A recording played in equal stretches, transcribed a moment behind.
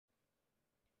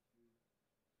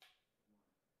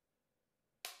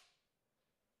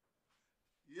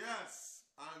Yes,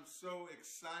 I'm so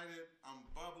excited. I'm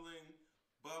bubbling.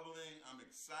 I'm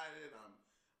excited.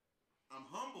 I'm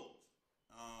humbled.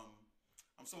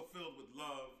 I'm so filled with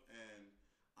love, and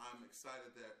I'm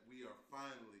excited that we are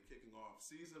finally kicking off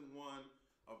season 1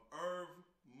 of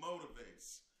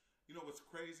IrvMotivates. You know what's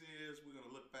crazy is we're going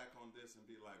to look back on this and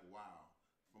be like, wow,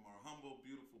 from our humble,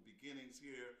 beautiful beginnings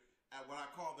here at what I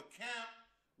call the camp.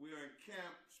 We are in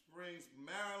Camp Springs,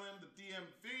 Maryland, the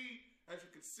DMV. As you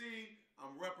can see,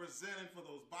 I'm representing for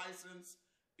those Bisons,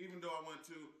 even though I went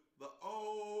to the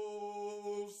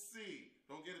OC.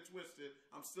 Don't get it twisted.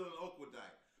 I'm still in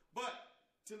Oakwoodite. But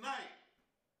today,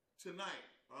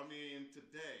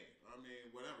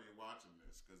 whenever you're watching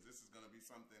this, because this is going to be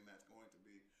something that's going to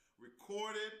be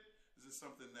recorded. This is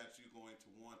something that you're going to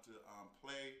want to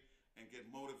play and get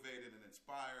motivated and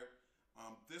inspired.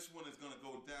 This one is going to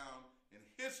go down in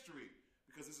history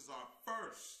because this is our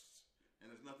first,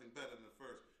 and there's nothing better than the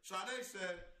first. Sade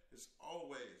said, it's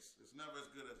never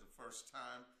as good as the first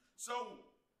time. So,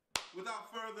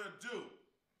 without further ado,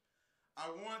 I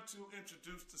want to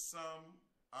introduce to some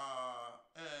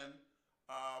and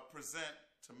present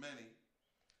to many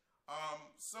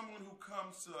someone who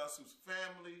comes to us who's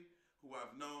family, who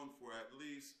I've known for at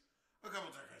least a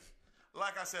couple decades.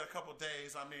 Like I said, a couple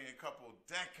days, a couple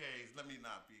decades. Let me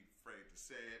not be afraid to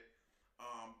say it.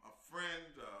 A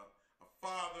friend, a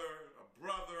father, a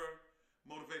brother,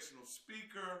 motivational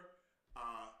speaker,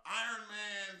 Iron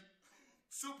Man,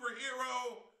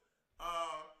 superhero,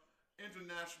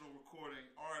 international recording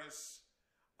artist.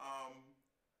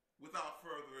 Without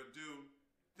further ado,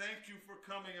 thank you for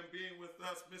coming and being with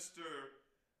us, Mr.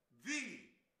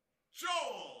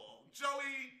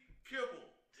 Joey Kibble.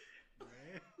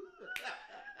 Man.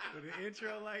 With an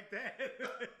intro like that,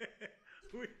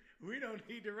 we don't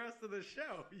need the rest of the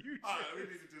show. You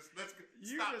just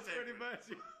pretty much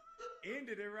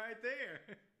ended it right there.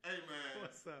 Hey, man.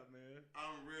 What's up, man?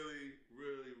 I'm really,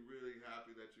 really, really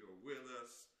happy that you're with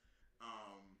us.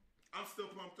 I'm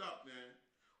still pumped up, man.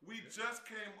 We just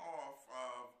came off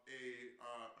of a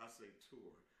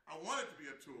tour. I want it to be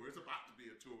a tour. It's about to be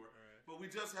a tour. Right. But we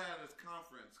just had this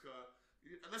conference.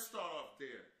 Let's start off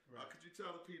there. Right. Could you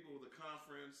tell the people the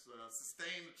conference,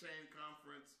 Sustain the Change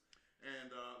Conference,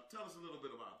 and tell us a little bit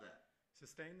about that.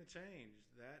 Sustain the Change.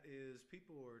 That is,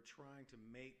 people are trying to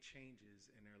make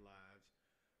changes in their lives.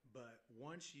 But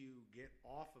once you get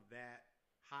off of that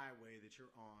highway that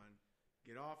you're on,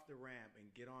 get off the ramp and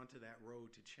get onto that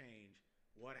road to change,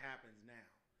 what happens now?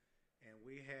 And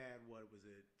we had, 6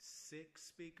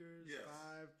 speakers, yes.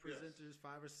 5 presenters,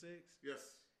 5 or 6?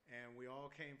 Yes. And we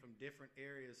all came from different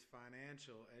areas: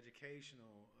 financial,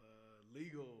 educational,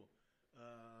 legal,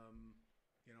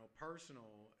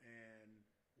 personal, and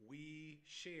we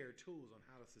share tools on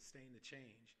how to sustain the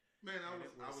change. Man, I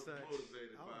was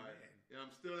motivated by it. Yeah,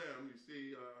 I'm still there. You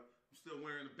see, I'm still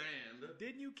wearing the band.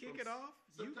 Didn't you kick it off?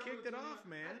 You kicked it off,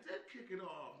 man. I did kick it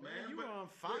off, man. You were on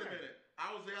fire. Wait a minute.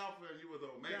 I was the alpha and you were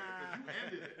the omega because you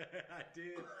ended it.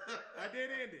 I did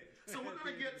end it. So we're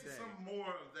going to get to some more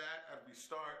of that as we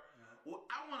start. Well,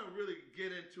 I want to really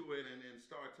get into it and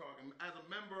start talking. As a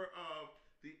member of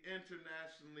the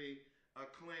internationally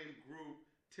acclaimed group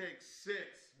Take 6,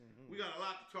 we got a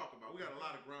lot to talk about. We got a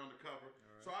lot of ground to cover.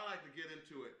 Right. So I like to get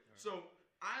into it. Right. So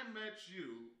I met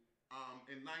you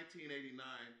in 1989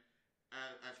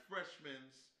 as freshmen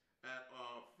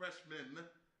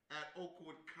at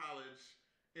Oakwood College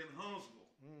in Huntsville.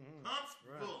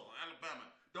 Huntsville, right. Alabama.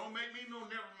 Don't make me know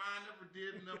never mind, never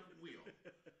did, never will.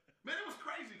 Man, it was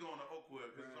crazy going to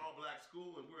Oakwood because it's all black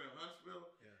school and we're in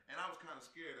Huntsville. Yeah. And I was kind of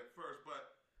scared at first,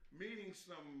 but meeting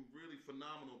some really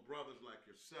phenomenal brothers like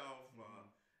yourself,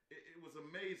 it was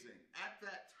amazing. At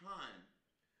that time,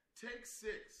 Take 6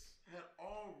 had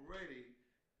already,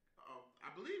 I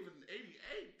believe in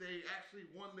 '88, they actually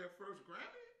won their first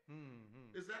Grammy.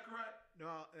 Is that correct?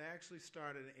 No, they actually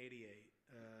started in '88.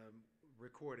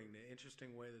 Recording. The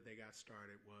interesting way that they got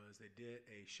started was they did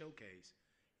a showcase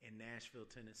in Nashville,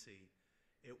 Tennessee.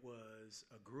 It was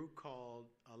a group called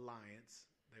Alliance.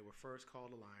 They were first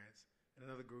called Alliance. And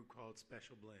another group called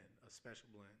Special Blend, a Special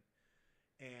Blend.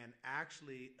 And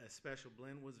actually, a Special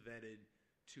Blend was vetted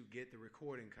to get the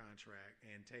recording contract,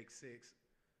 and Take 6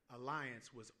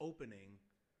 Alliance was opening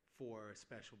for a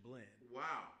Special Blend.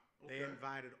 Wow. Okay. They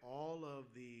invited all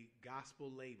of the gospel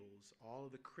labels, all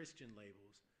of the Christian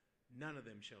labels. None of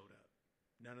them showed up.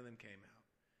 None of them came out.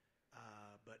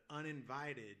 But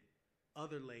uninvited,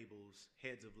 other labels,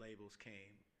 heads of labels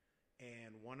came.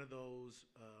 And one of those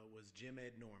was Jim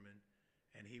Ed Norman,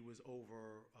 and he was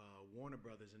over Warner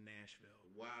Brothers in Nashville.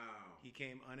 Wow. He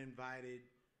came uninvited,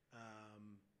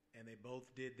 and they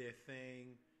both did their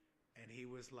thing, and he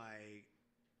was like,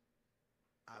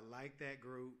 I like that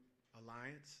group,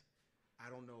 Alliance. I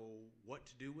don't know what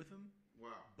to do with them. Wow.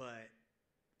 But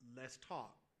let's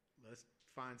talk. Let's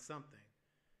find something.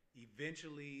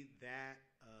 Eventually, that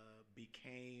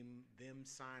became them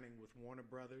signing with Warner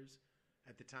Brothers.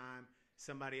 At the time,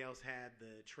 somebody else had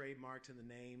the trademark to the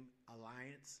name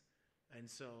Alliance, and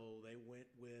so they went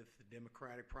with the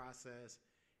democratic process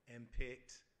and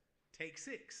picked Take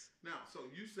Six. Now, so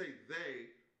you say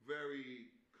they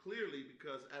very clearly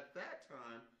because at that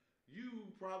time, you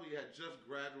probably had just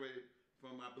graduated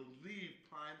from, I believe,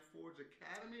 Pine Forge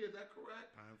Academy. Is that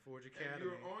correct? Pine Forge Academy. And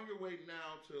you're on your way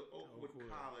now to Oakwood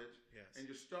College. Yes. And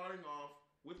you're starting off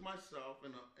with myself,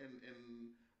 and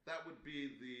that would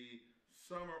be the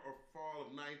summer or fall of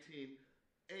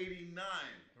 1989.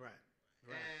 Right.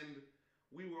 And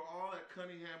we were all at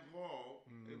Cunningham Hall.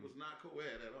 Mm. It was not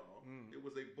co-ed at all. Mm. It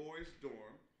was a boys'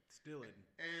 dorm. Still isn't.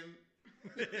 And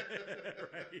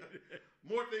right.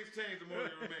 More things change, the more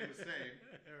they remain the same.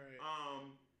 Right.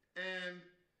 And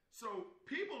so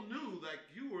people knew like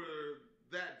you were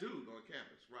that dude on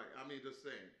campus, right? I mean, just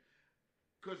saying.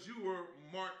 Because you were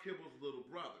Mark Kibble's little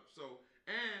brother. So,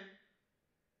 and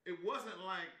it wasn't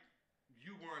like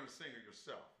you weren't a singer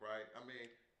yourself, right? I mean,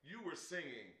 you were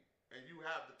singing and you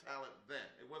have the talent then.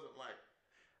 It wasn't like...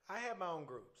 I had my own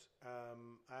groups.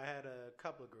 I had a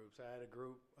couple of groups. I had a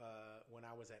group when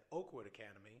I was at Oakwood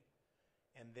Academy.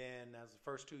 And then that was the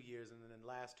first 2 years. And then the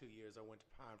last 2 years, I went to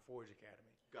Pine Forge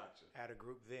Academy. Gotcha. I had a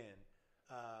group then.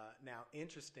 Now,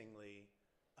 interestingly...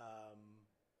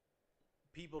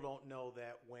 people don't know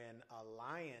that when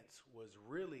Alliance was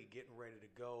really getting ready to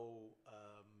go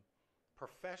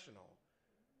professional,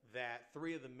 that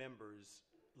 3 of the members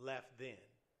left then.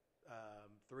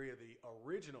 3 of the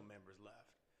original members left.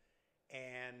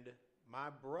 And my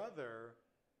brother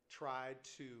tried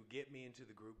to get me into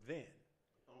the group then.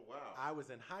 Oh, wow. I was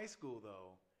in high school,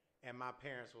 though, and my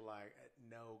parents were like,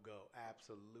 no go,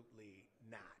 absolutely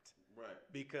not. Right.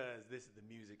 Because this is the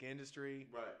music industry.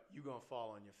 Right. You're going to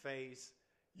fall on your face.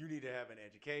 You need to have an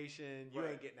education. You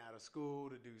ain't getting out of school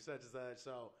to do such and such.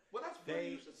 So, well, that's funny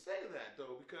you should say that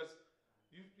though, because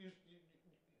you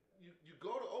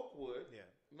go to Oakwood. Yeah.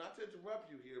 Not to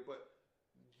interrupt you here, but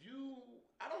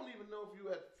I don't even know if you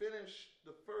had finished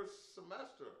the first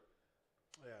semester.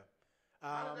 Yeah.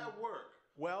 How did that work?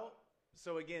 Well,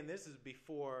 so again, this is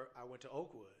before I went to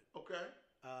Oakwood. Okay.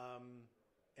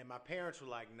 And my parents were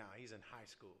like, "Nah, he's in high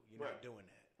school. You're not doing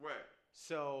that." Right.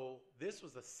 So this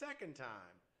was the second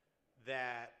time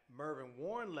that Mervyn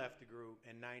Warren left the group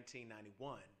in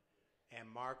 1991. And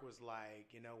Mark was like,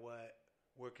 you know what,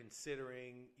 we're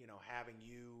considering, having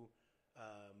you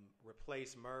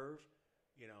replace Merv,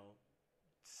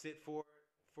 sit for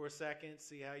a second,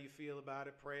 see how you feel about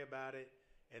it, pray about it,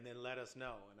 and then let us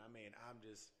know. And I mean,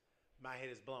 my head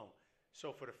is blown.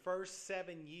 So for the first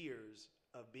 7 years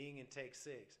of being in Take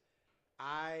Six,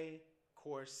 I, of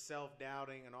course,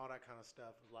 self-doubting and all that kind of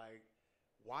stuff, was like,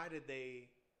 why did they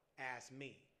ask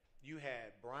me? You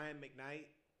had Brian McKnight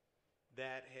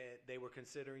they were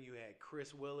considering. You had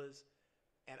Chris Willis,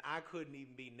 and I couldn't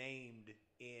even be named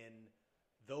in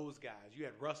those guys. You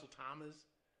had Russell Thomas,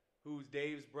 who's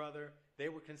Dave's brother. They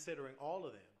were considering all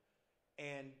of them,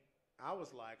 and I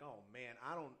was like, oh man,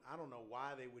 I don't know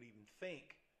why they would even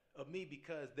think of me,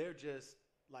 because they're just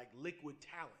like liquid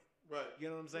talent. Right. You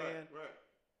know what I'm saying? Right.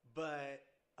 But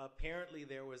apparently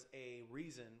there was a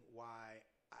reason why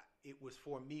it was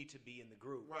for me to be in the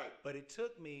group. Right. But it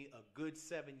took me a good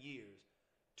 7 years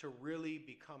to really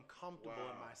become comfortable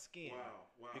in my skin.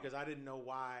 Wow. Because I didn't know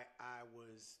why I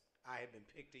had been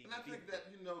picked to even be. And I think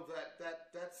that,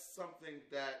 that's something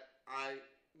that I'm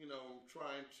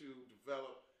trying to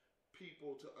develop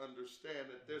people to understand,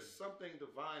 that there's something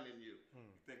divine in you.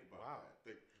 Think about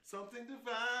that. Something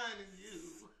divine in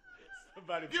you.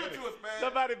 Give it to us, man.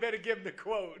 Somebody better give him the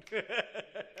quote.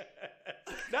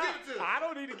 No, I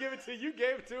don't need to give it to you. You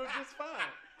gave it to him just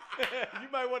fine. You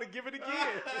might want to give it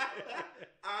again.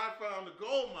 I found a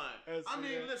gold mine.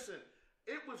 Listen,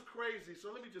 it was crazy.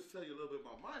 So let me just tell you a little bit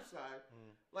about my side.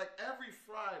 Like every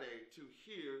Friday to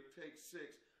here, Take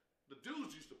Six, the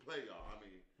dudes used to play y'all.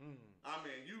 I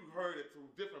mean, you heard it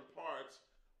through different parts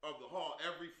of the hall.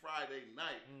 Every Friday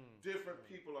night, different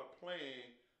people are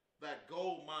playing that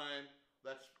gold mine,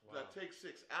 that Take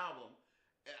Six album.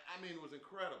 I mean, it was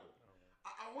incredible.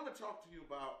 I want to talk to you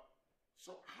about,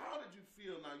 so how did you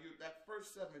feel now? That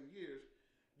first 7 years,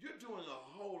 you're doing a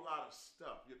whole lot of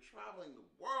stuff. You're traveling the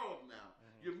world now.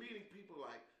 You're meeting people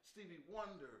like Stevie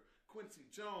Wonder, Quincy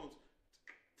Jones.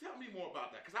 Tell me more about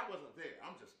that, because I wasn't there.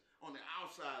 I'm just on the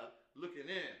outside looking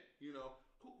in,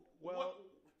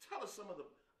 Tell us some of the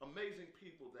amazing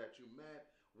people that you met,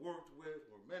 worked with,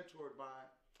 were mentored by.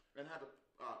 and had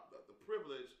the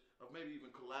privilege of maybe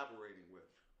even collaborating with?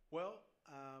 Well,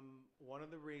 one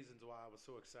of the reasons why I was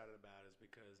so excited about it is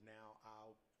because now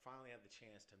I'll finally have the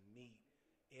chance to meet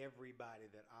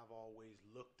everybody that I've always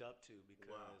looked up to,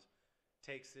 because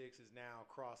Take Six is now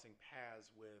crossing paths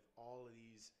with all of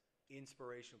these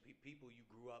inspirational people you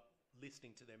grew up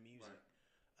listening to their music.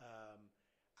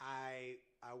 Right.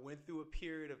 I went through a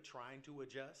period of trying to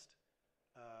adjust.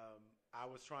 I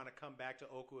was trying to come back to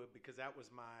Oakwood because that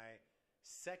was my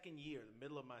second year, the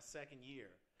middle of my second year,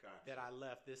 that I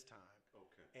left this time.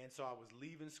 Okay. And so I was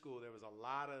leaving school. There was a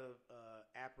lot of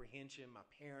apprehension. My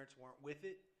parents weren't with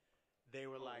it. They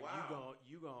were like,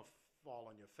 "You gonna fall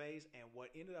on your face." And what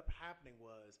ended up happening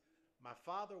was my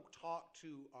father talked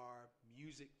to our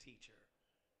music teacher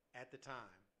at the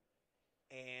time,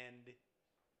 and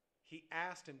he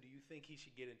asked him, "Do you think he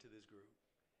should get into this group?"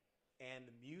 And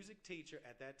the music teacher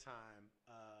at that time,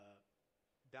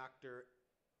 Dr.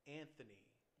 Anthony,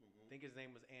 I think his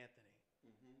name was Anthony,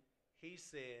 he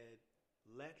said,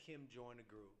 "Let him join the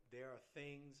group. There are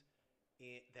things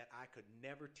that I could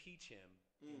never teach him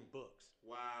in books.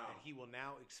 Wow. That he will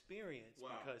now experience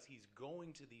because he's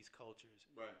going to these cultures.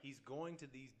 Right. He's going to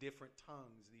these different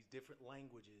tongues, these different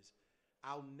languages.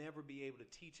 I'll never be able to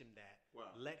teach him that.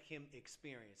 Wow. Let him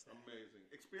experience that." Amazing.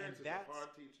 Experience is a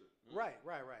hard teacher. Right.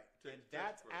 And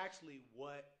that's actually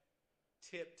what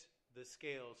tipped the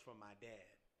scales for my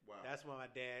dad. Wow. That's when my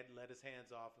dad let his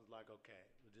hands off and was like, "Okay,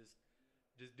 we'll just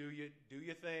do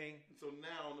your thing." So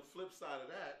now on the flip side of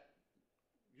that,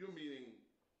 you're meeting,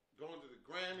 going to the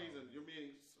Grammys, and you're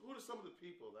meeting, who are some of the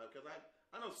people that, because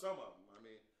I know some of them. I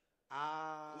mean,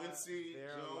 Quincy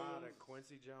there Jones. Are a lot of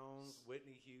Quincy Jones,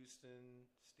 Whitney Houston,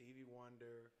 Stevie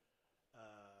Wonder,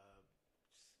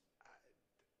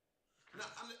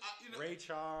 Ray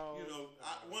Charles. You know,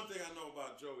 one thing I know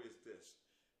about Joey is this: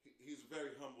 he's a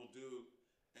very humble dude,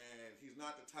 and he's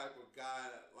not the type of guy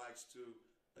that likes to,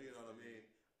 you know what I mean?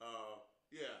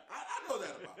 I know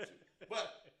that about you.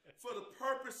 But for the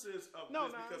purposes of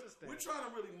this, because we're trying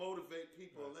to really motivate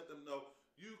people and let them know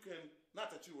you can,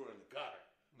 not that you were in the gutter,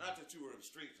 not that you were in the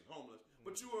streets and homeless,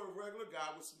 but you were a regular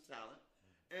guy with some talent,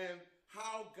 and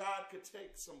how God could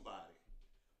take somebody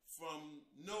from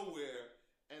nowhere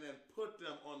and then put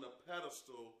them on the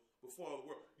pedestal before the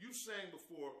world. You sang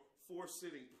before 4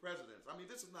 sitting presidents. I mean,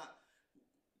 this is not,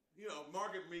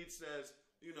 Margaret Mead says,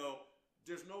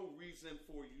 there's no reason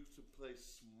for you to play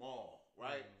small,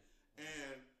 right?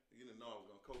 And you didn't know I was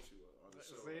going to coach you on the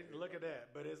show. See, look at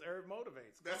that. But it's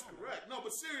IrvMotivates. That's correct. No,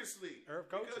 but seriously. Irv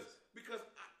coaches. Because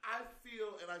I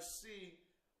feel and I see,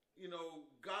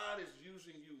 God is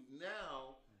using you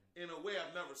now in a way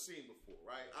I've never seen before,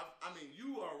 right? I mean,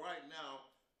 you are right now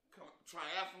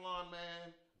triathlon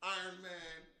man,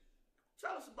 Ironman.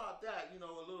 Tell us about that, a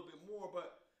little bit more.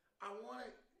 But I want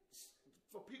it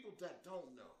for people that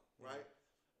don't know, right?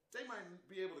 They might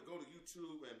be able to go to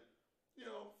YouTube and,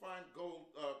 find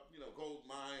Gold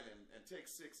Mine and Take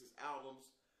Six's albums.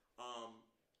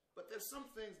 But there's some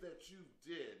things that you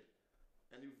did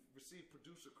and you've received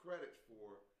producer credit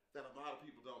for that a lot of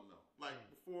people don't know. Like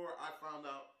before I found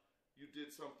out you did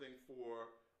something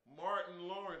for Martin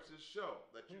Lawrence's show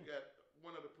that you got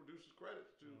one of the producer's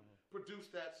credits to produce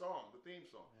that song, the theme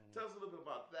song. Tell us a little bit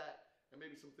about that and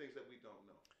maybe some things that we don't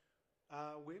know.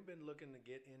 We've been looking to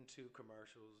get into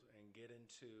commercials and get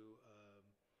into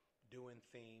doing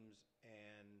themes,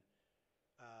 and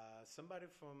somebody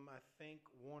from, I think,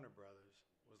 Warner Brothers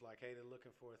was like, "Hey, they're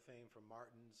looking for a theme for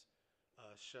Martin's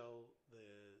show,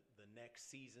 the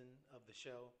next season of the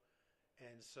show."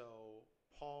 And so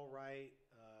Paul Wright,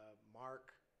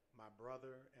 Mark, my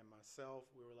brother, and myself,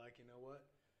 we were like, you know what?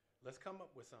 Let's come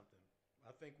up with something.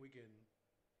 I think we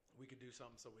could do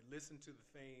something. So we listened to the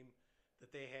theme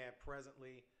that they had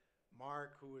presently.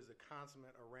 Mark, who is a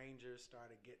consummate arranger,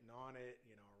 started getting on it,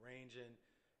 arranging.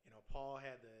 Paul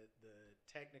had the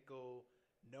technical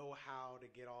know-how to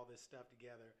get all this stuff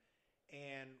together.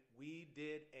 And we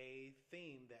did a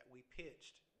theme that we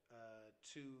pitched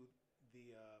to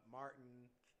the Martin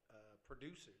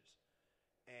producers.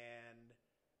 And,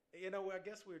 I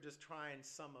guess we were just trying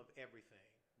some of everything.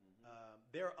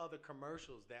 There are other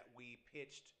commercials that we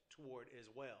pitched toward as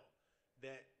well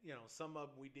that, some of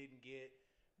them we didn't get.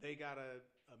 They got a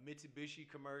Mitsubishi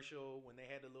commercial when they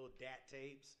had the little DAT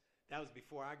tapes. That was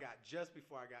just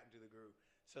before I got into the group.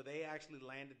 So they actually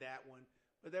landed that one.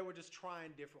 But they were just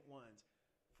trying different ones.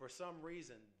 For some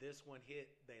reason, this one hit.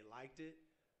 They liked it.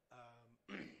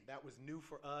 That was new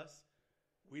for us.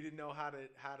 We didn't know how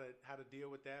to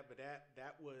deal with that. But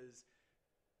that was,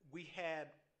 we had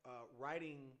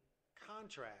writing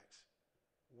contracts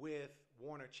with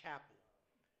Warner Chappell.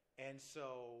 And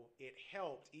so it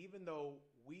helped, even though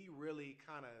we really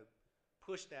kind of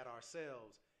pushed that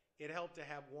ourselves, it helped to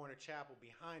have Warner Chappell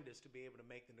behind us to be able to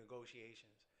make the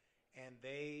negotiations. And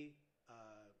they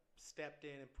stepped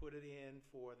in and put it in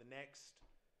for the next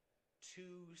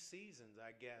 2 seasons,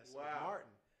 I guess, with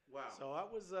Martin. Wow. So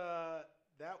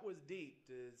that was deep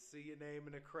to see your name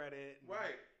in the credit.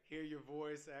 And hear your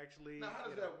voice actually. Now, how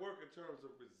does that work in terms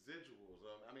of residuals?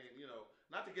 I mean,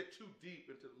 not to get too deep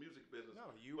into the music business.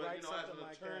 No, write something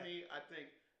like that. As an attorney, I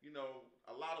think,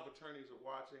 a lot of attorneys are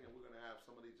watching, and we're going to have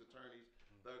some of these attorneys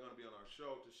that are going to be on our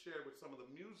show to share with some of the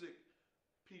music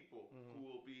people who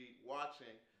will be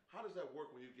watching. How does that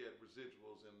work when you get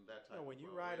residuals and that type of when you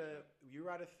write a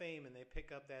theme and they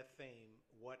pick up that theme,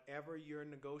 whatever you're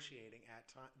negotiating at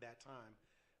that time,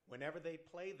 whenever they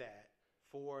play that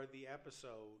for the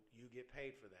episode, you get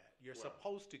paid for that. You're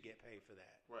supposed to get paid for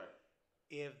that. Right.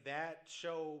 If that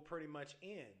show pretty much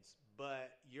ends,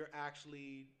 but you're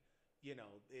actually,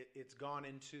 it's gone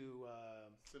into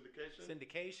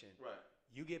syndication. Right.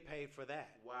 You get paid for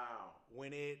that. Wow.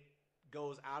 When it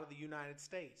goes out of the United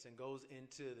States and goes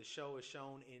into the show is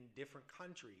shown in different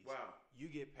countries. Wow. You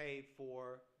get paid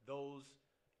for those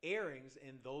airings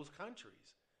in those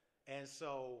countries. And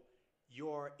so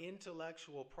your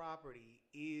intellectual property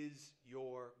is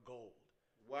your gold.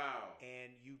 Wow.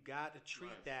 And you got to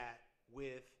treat that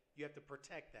you have to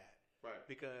protect that. Right.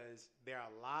 Because there are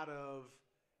a lot of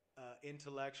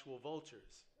intellectual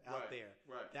vultures out there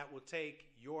that will take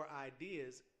your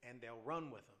ideas and they'll run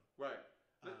with them. Right.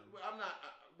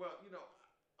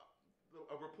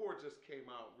 A report just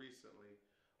came out recently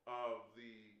of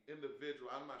the individual,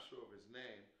 I'm not sure of his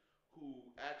name, who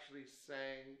actually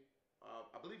sang,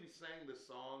 I believe he sang the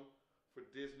song for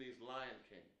Disney's Lion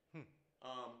King.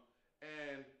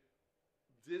 And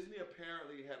Disney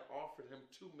apparently had offered him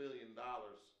 $2 million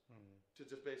to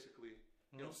just basically,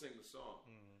 sing the song.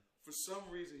 For some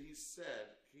reason, he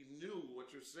said he knew what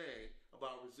you're saying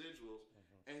about residuals,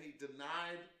 and he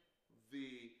denied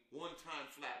the one-time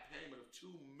flat payment of $2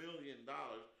 million,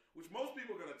 which most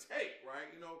people are going to take,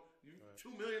 right? $2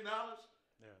 million?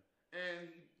 Yeah. And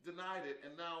he denied it,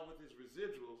 and now with his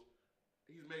residuals,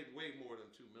 he's made way more than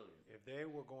 $2 million. If they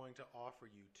were going to offer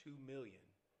you $2 million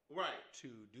to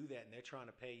do that, and they're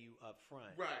trying to pay you up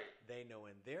front, they know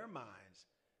in their minds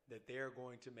that they're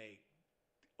going to make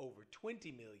over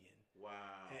 $20 million. Wow.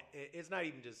 It's not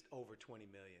even just over $20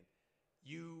 million.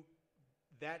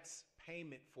 That's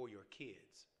payment for your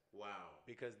kids. Wow.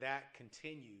 Because that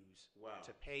continues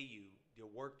to pay you. Your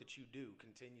work that you do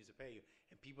continues to pay you.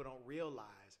 And people don't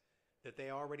realize that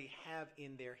they already have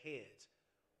in their heads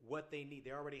what they need.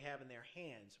 They already have in their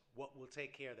hands what will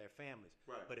take care of their families.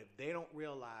 Right. But if they don't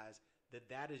realize that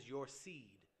that is your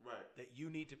seed that you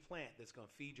need to plant that's going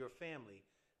to feed your family,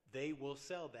 they will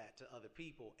sell that to other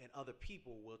people, and other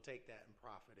people will take that and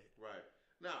profit it. Right.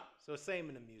 Now, so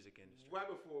same in the music industry. Right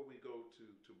before we go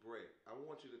to break, I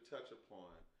want you to touch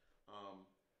upon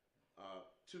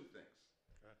two things.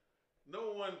 Okay.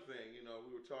 No one thing,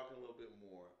 we were talking a little bit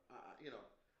more.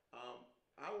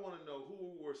 I want to know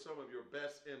who were some of your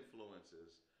best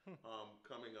influences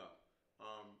coming up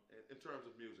in terms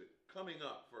of music. Coming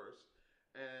up first.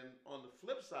 And on the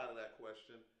flip side of that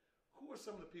question, who are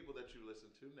some of the people that you listen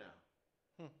to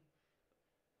now?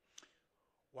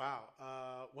 Wow.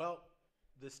 Well,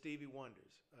 the Stevie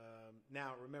Wonders.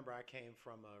 Now, remember, I came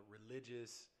from a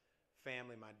religious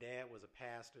family. My dad was a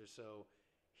pastor, so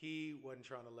he wasn't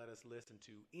trying to let us listen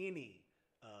to any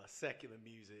secular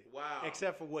music. Wow.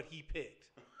 Except for what he picked.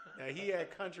 Now, he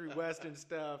had country western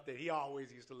stuff that he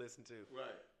always used to listen to.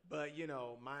 Right. But,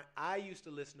 I used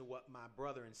to listen to what my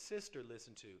brother and sister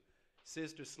listened to.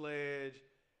 Sister Sledge,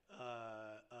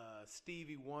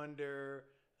 Stevie Wonder,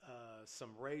 some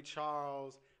Ray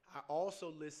Charles. I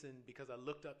also listened, because I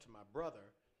looked up to my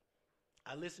brother,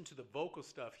 I listened to the vocal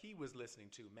stuff he was listening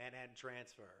to, Manhattan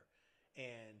Transfer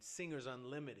and Singers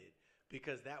Unlimited,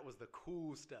 because that was the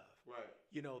cool stuff. Right.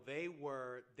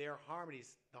 Their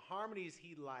harmonies, the harmonies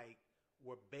he liked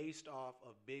were based off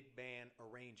of big band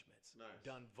arrangements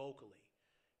done vocally.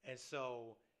 And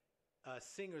so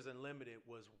Singers Unlimited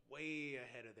was way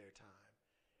ahead of their time.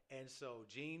 And so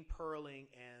Gene Perling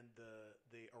and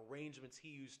the arrangements he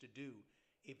used to do,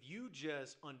 if you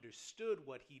just understood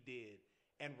what he did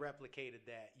and replicated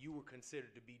that, you were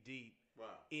considered to be deep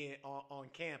on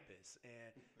campus.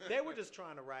 And they were just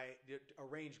trying to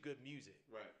arrange good music.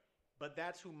 Right. But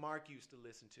that's who Mark used to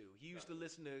listen to. He used to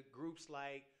listen to groups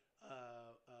like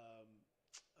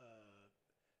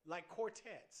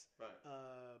quartets,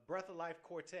 Breath of Life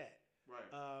Quartet.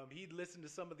 Right. He'd listen to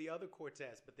some of the other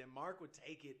quartets, but then Mark would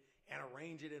take it and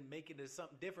arrange it and make it into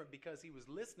something different because he was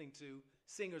listening to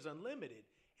Singers Unlimited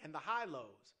and the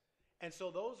High-Lows. And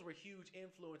so those were huge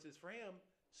influences for him.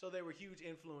 So they were huge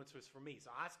influencers for me. So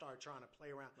I started trying to play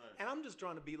around. Right. And I'm just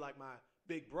trying to be like my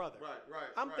big brother. Right.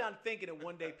 I'm not thinking that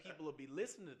one day people will be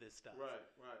listening to this stuff. Right.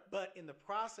 But in the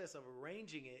process of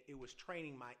arranging it, it was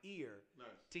training my ear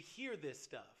to hear this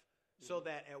stuff. So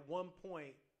that at one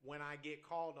point, when I get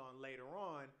called on later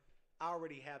on, I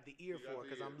already have the ear for it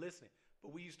because I'm listening.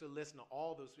 But we used to listen to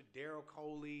all those, Daryl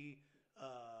Coley,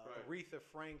 Aretha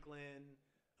Franklin,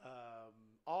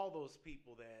 all those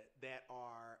people that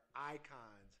are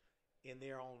icons in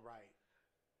their own right.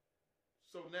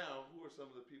 So now, who are some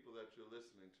of the people that you're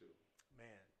listening to?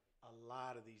 Man, a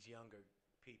lot of these younger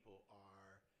people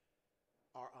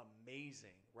are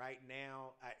amazing. Right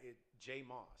now, Jay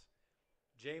Moss.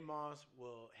 Jay Moss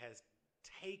has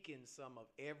taken some of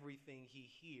everything he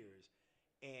hears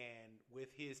and with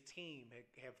his team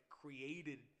have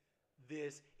created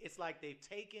this. It's like they've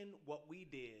taken what we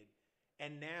did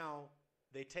and now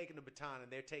they've taken the baton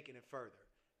and they're taking it further.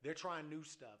 They're trying new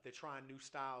stuff. They're trying new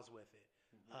styles with it.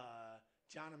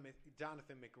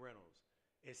 Jonathan McReynolds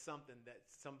is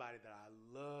somebody that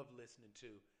I love listening to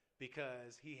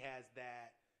because he has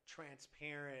that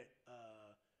transparent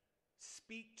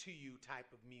speak to you type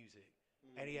of music.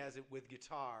 And he has it with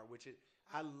guitar,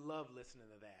 I love listening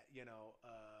to that. You know,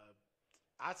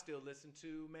 I still listen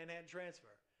to Manhattan Transfer.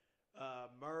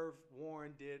 Merv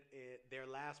Warren did their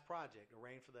last project,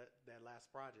 arranged for that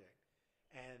last project.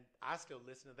 And I still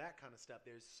listen to that kind of stuff.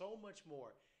 There's so much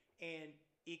more. And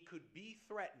it could be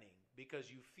threatening because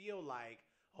you feel like,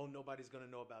 oh, nobody's going to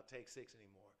know about Take 6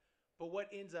 anymore. But what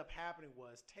ends up happening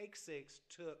was Take 6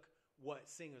 took what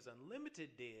Singers Unlimited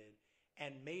did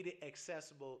and made it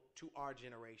accessible to our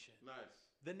generation. Nice.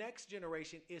 The next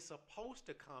generation is supposed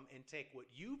to come and take what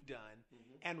you've done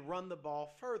and run the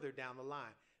ball further down the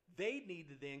line. They need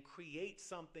to then create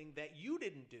something that you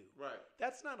didn't do. Right.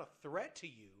 That's not a threat to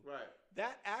you. Right.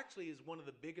 That actually is one of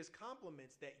the biggest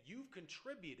compliments that you've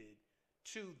contributed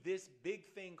to this big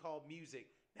thing called music.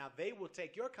 Now, they will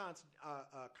take your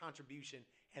contribution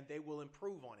and they will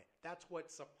improve on it. That's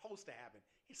what's supposed to happen.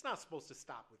 It's not supposed to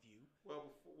stop with you.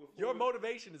 Well, your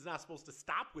motivation is not supposed to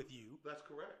stop with you. That's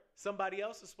correct. Somebody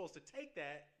else is supposed to take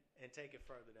that and take it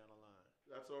further down the line.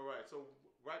 That's all right. So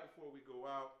right before we go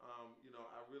out,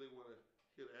 I really want to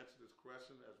hear the answer to this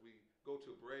question as we go to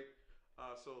a break.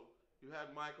 So you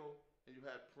had Michael and you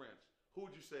had Prince. Who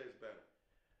would you say is better?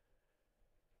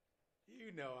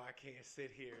 You know I can't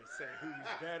sit here and say who's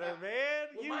better,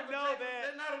 man. Well, you Michael know Jackson,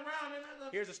 that. they're not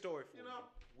around. Here's a story for you.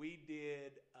 We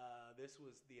did, this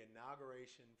was the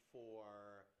inauguration for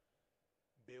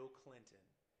Bill Clinton.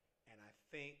 And I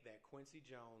think that Quincy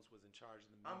Jones was in charge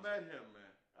of the music. I met him,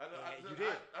 man. You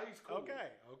did? He's cool.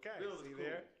 Okay. Bill's See cool.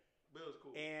 there? Bill's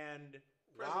cool. And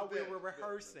while we were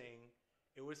rehearsing,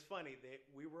 it was funny that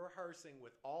we were rehearsing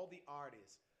with all the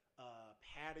artists,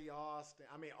 Patty Austin,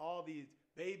 all these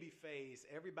Babyface,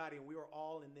 everybody, and we were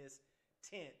all in this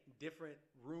tent, different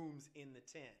rooms in the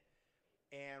tent.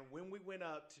 And when we went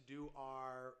up to do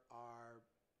our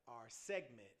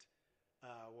segment,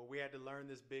 where we had to learn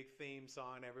this big theme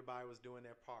song, everybody was doing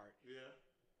their part.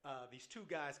 Yeah. These two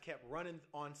guys kept running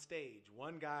on stage.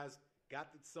 One guy's got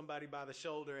somebody by the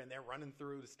shoulder, and they're running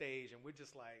through the stage, and we're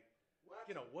just like,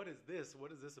 what is this?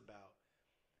 What is this about?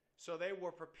 So they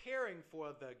were preparing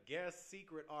for the guest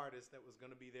secret artist that was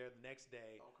going to be there the next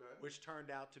day, which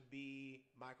turned out to be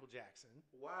Michael Jackson.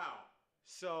 Wow.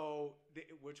 So,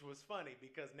 which was funny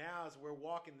because now as we're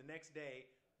walking the next day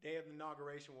of the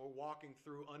inauguration, we're walking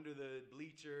through under the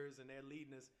bleachers and they're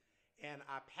leading us. And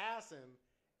I pass him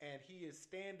and he is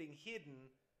standing hidden,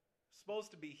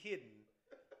 supposed to be hidden,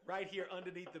 right here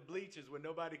underneath the bleachers where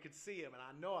nobody could see him. And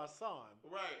I know I saw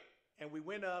him. Right. And we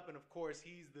went up and of course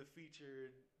he's the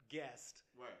featured guest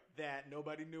that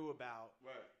nobody knew about.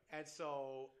 Right. And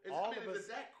so is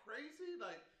that crazy?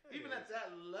 Like, even at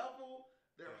that level,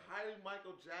 they're hiding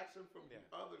Michael Jackson from the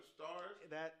other stars?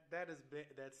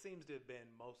 That seems to have been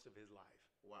most of his life.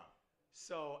 Wow.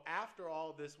 So after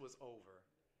all this was over,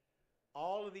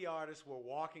 all of the artists were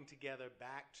walking together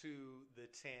back to the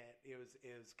tent. It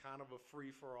was kind of a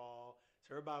free-for-all.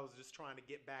 So everybody was just trying to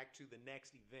get back to the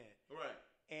next event. Right.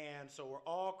 And so we're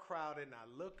all crowded, and I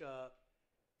look up,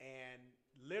 and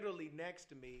literally next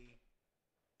to me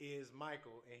is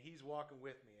Michael, and he's walking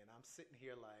with me, and I'm sitting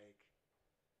here like,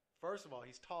 first of all,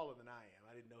 he's taller than I am.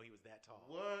 I didn't know he was that tall.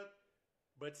 What?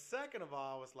 But second of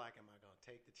all, I was like, am I going to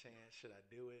take the chance? Should I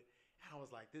do it? And I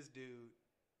was like, this dude,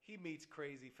 he meets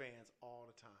crazy fans all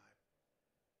the time.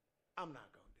 I'm not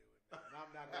going to do it, And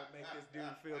I'm not going to make this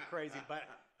dude feel crazy. But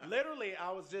literally,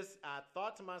 I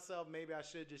thought to myself, maybe I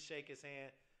should just shake his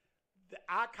hand.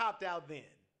 I copped out then.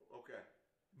 Okay.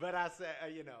 But I said,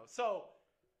 so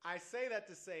I say that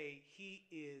to say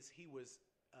he was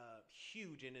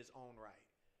huge in his own right.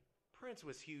 Prince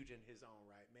was huge in his own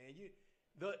right, man.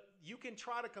 You can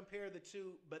try to compare the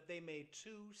two, but they made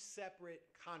two separate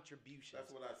contributions.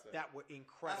 That's what I said. That were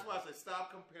incredible. That's why I said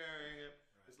stop comparing him.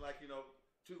 Right. It's like,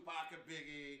 Tupac and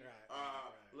Biggie,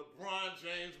 right. LeBron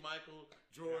James, Michael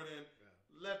Jordan.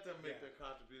 Right. Let them make their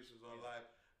contributions on life.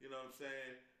 You know what I'm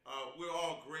saying? We're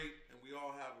all great, and we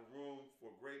all have a room for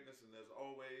greatness, and there's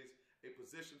always a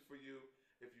position for you.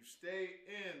 If you stay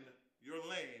in your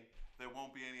lane, there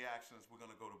won't be any accidents. We're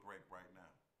going to go to break right now.